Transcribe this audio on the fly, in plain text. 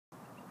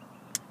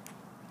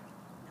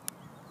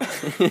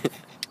I'll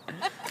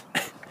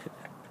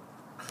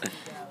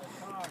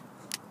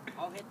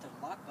hit the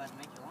lock button,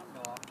 make your alarm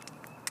go off.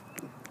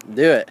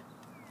 Do it.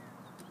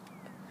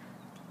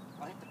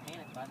 I'll hit the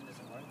panic button, does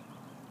it work?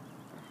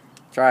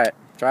 Try it.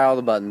 Try all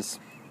the buttons.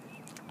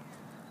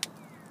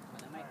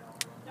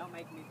 Don't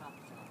make me pop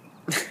the trunk.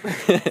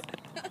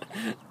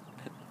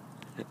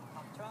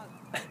 Pop the trunk.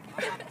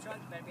 I'll pop the trunk,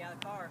 better be out of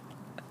the car.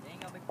 It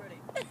ain't gonna be pretty.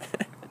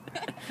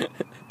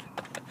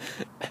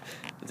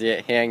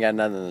 Yeah, he ain't got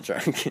nothing in the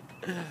trunk.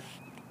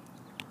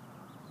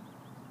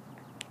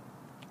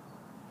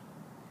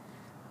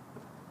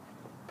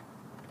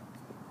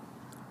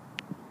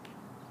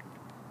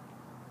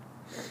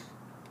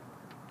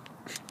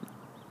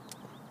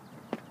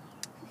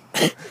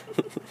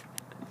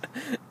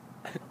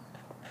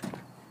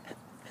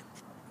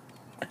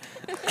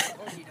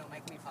 You don't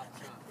make me pop the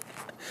trunk.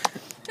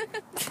 You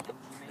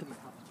made me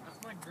pop the trunk. That's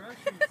my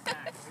grocery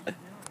sack. What are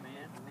you doing,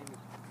 man?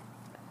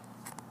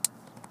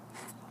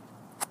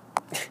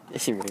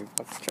 You made me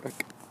pop the trunk.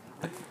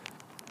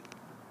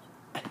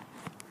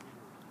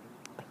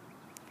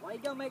 Why you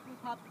gonna make me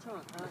pop the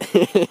trunk, huh? I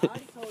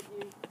already told you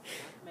not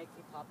to make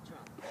me pop the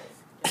trunk.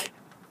 Okay?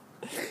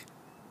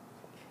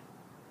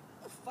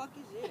 What the fuck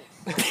is this?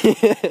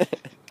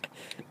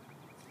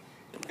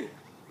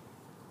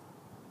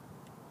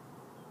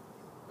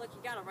 Look,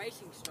 you got a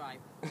racing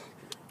stripe.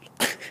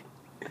 A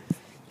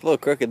little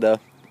crooked though.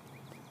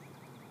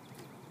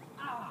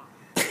 Ah!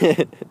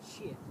 Shit.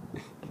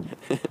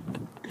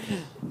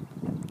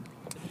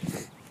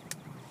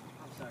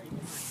 I'm sorry.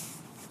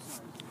 I'm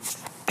sorry.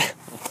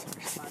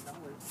 $5.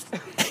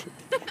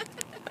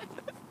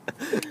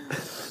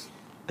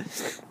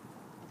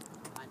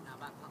 I'm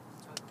about to pop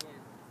the trunk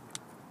again.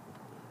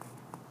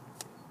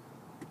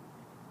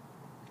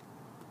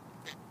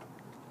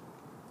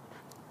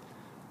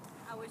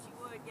 I wish you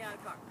would get out of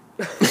the car.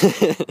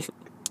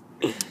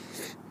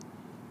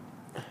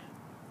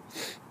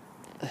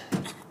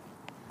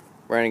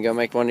 Brandon, go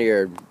make one of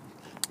your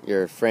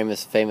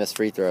famous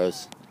free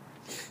throws.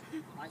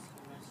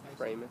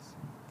 Famous.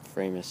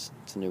 Famous.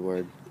 It's a new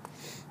word.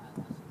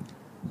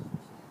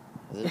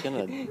 Is it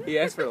gonna? He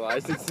asked for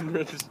license and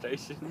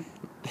registration.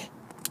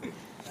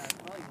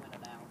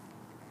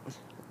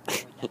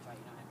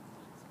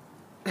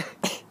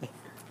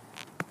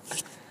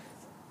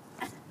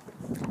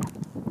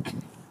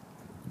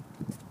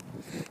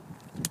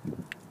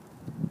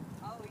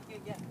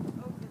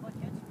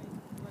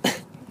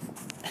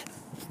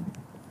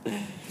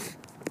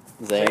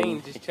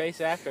 Zane, just chase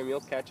after him.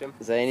 You'll catch him.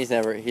 Zane, he's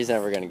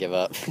never gonna give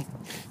up.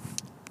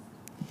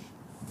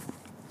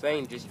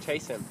 Zane, just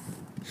chase him.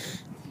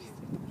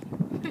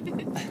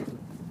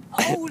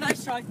 Oh,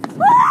 nice try.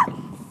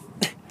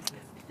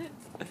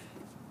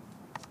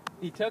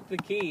 He took the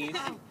keys.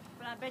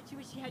 But I bet you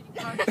wish you had your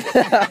car. I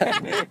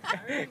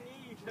already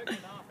knew you took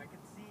it off. I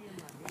could see in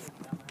my hand,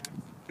 dumbass.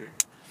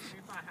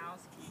 Here's my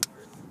house key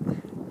first.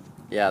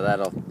 Yeah,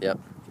 that'll. Yep.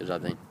 Good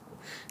job, Zane.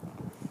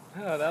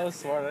 Oh, that was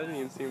smart. I didn't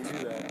even see him do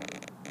that.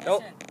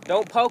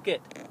 Don't poke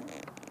it.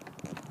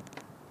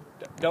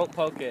 Don't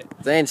poke it.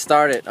 Zane,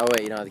 start it. Oh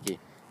wait, you don't have the key.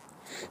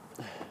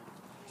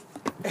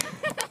 Get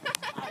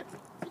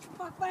your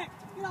fuck back.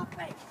 Get off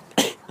me.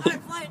 I'm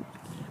playing.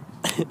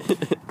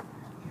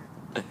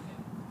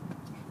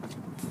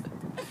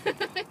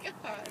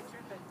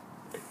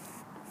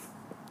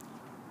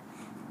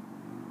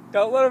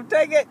 Don't let him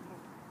take it.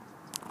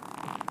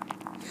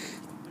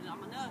 Put it on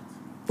my nuts.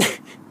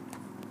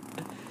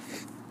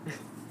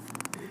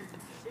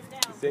 Sit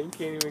down. Zane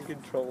can't even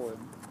control him.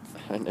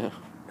 I know.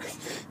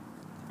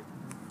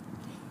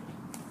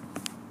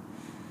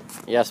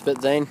 Yeah,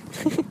 spit, Zane.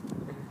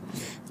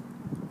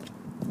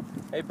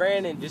 Hey,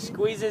 Brandon, just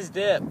squeeze his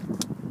dip.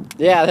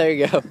 Yeah, there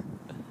you go.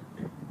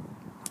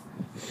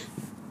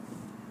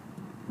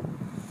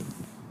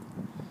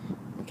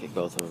 Kick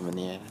both of them in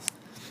the ass.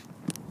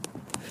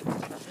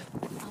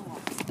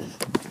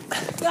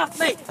 Get off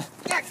me.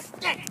 Get.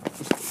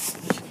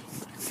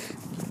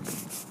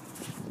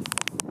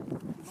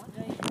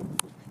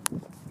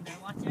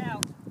 Watch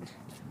out.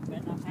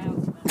 Better not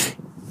pounce.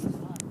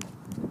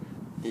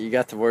 You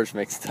got the words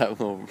mixed up.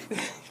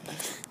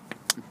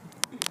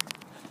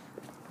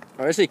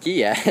 Where's the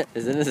key at?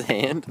 Is it in his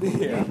hand?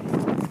 Yeah.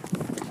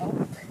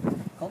 Oh,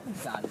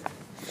 Colton's got it.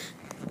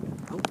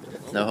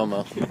 No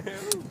homo.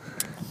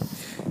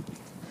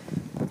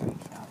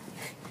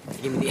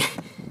 Give me the.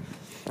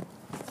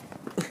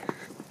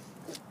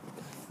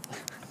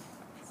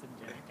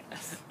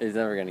 He's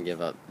never gonna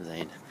give up,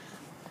 Zane.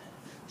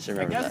 Should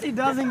I remember guess that. he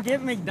doesn't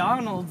get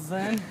McDonald's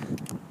then.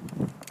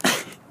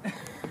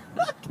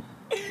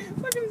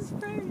 Look at his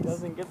face.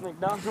 Doesn't get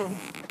McDonald's.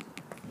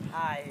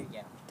 Here you go.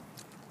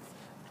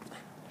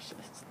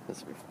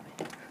 This will be funny.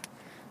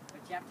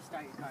 But you have to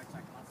start your car so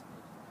I can watch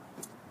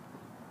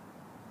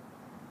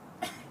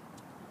the video.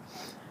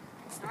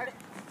 Start it.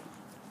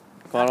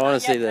 Come on, I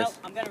want to see this. No,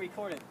 I'm gonna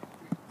record it.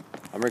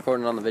 I'm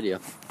recording on the video.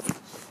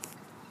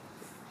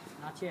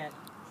 Not yet.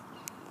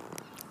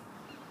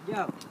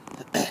 Go.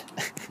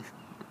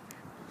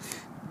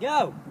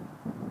 Go.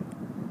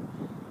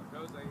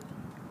 Go, Zane.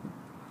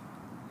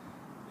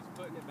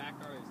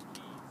 Jack are his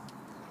keys.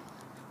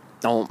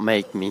 Don't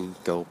make me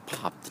go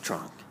pop the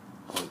trunk.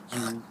 Oh,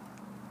 you.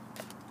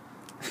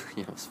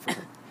 You know, it's fun.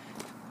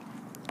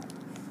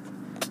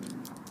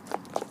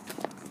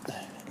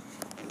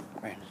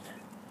 Brandon.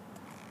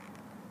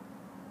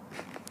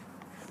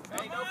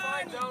 Hey, no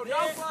flying zone!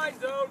 No flying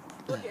zone!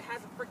 Look, it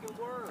has a freaking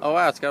worm. Oh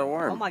wow, it's got a Oh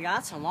worm. my god,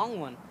 that's a long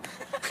one.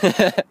 Is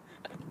that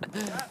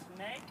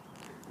snake?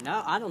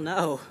 No, I don't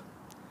know.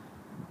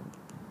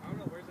 I don't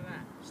know, where's it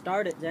at?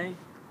 Start it, Zane.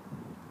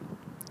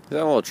 He's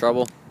having a little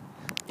trouble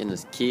getting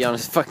his key on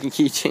his fucking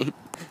keychain.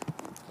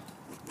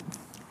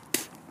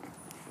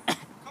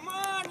 Come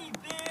on, you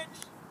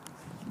bitch!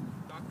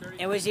 Doc Dirty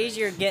It was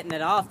easier getting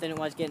it off than it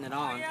was getting it Oh,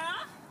 on. yeah?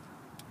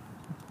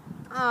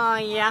 Oh,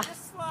 yeah.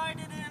 Just slide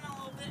it in a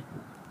little bit.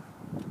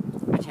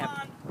 What you Come have,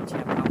 on. what you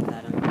have a problem with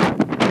that?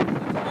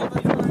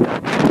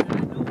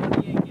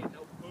 Nobody ain't getting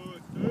no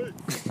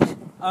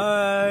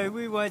pussy.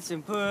 We want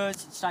some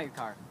puss. Start your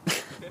car.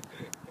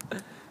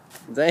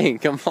 Zane,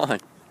 come on. Dude,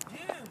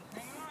 hang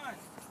on.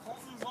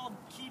 Colton's old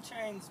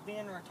keychain's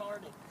being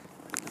retarded.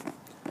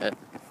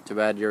 Too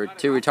bad you're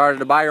too retarded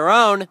to buy your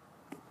own.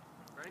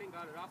 Brandon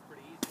got it off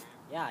pretty easy,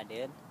 man. Yeah, I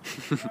did.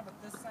 Yeah, but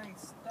this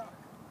thing's stuck.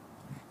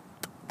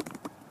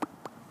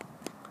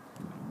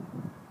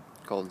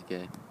 Colton's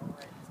gay. Oh,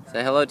 wait, it's Say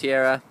got- hello,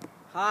 Tiara.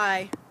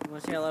 Hi. You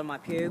want to say hello to my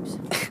pubes?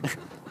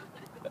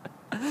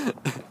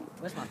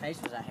 Wish my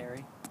face was that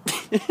hairy.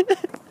 Did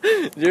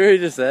you hear what he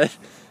just said?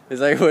 He's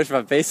like, I wish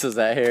my face was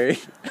that hairy.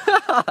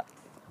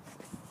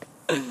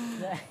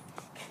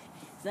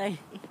 Say,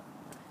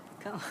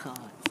 come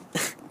on.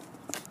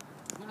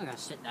 I'm not gonna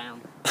sit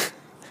down.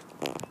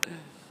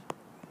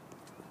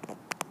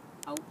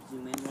 Oh,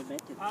 zoom in a little bit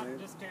to the Oh, curve.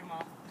 just came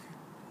off.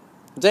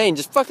 Zane,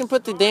 just fucking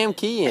put the damn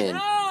key in.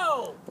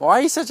 No! Why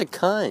are you such a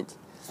cunt?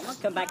 I'm gonna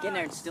come back in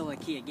there and steal the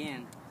key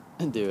again.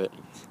 Do it.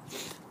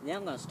 Then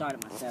I'm gonna start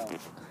it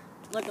myself.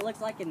 Look, it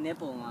looks like a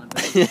nipple on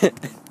it.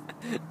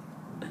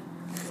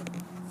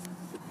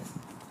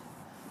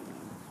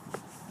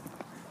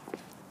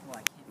 Oh,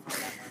 I can't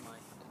find out where my...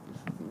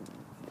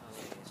 Oh,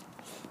 there it is.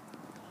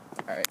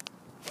 Alright.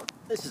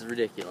 This is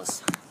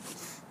ridiculous.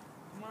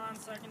 Come on,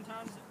 second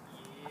time's...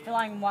 Yeah. I feel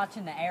like I'm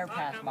watching the air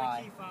pass no, my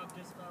by. key fob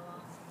just fell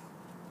off.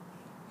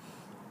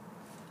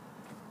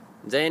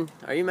 Zane,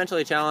 are you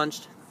mentally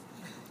challenged?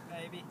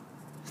 Baby.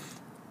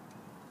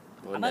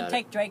 I'm gonna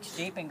take Drake's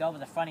Jeep and go over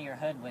the front of your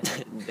hood with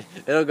it.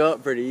 It'll go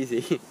up pretty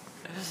easy.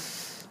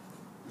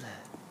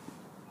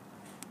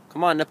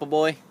 Come on, nipple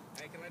boy.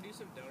 Hey, can I do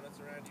some donuts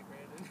around you,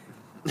 Brandon?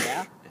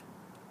 Yeah?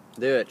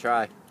 Do it,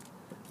 try.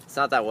 It's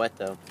not that wet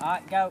though.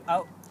 Alright, go.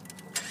 Oh.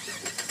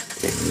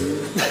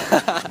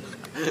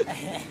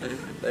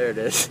 There it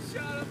is.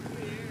 Shut up,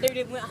 man. Dude,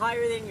 it went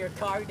higher than your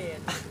car did.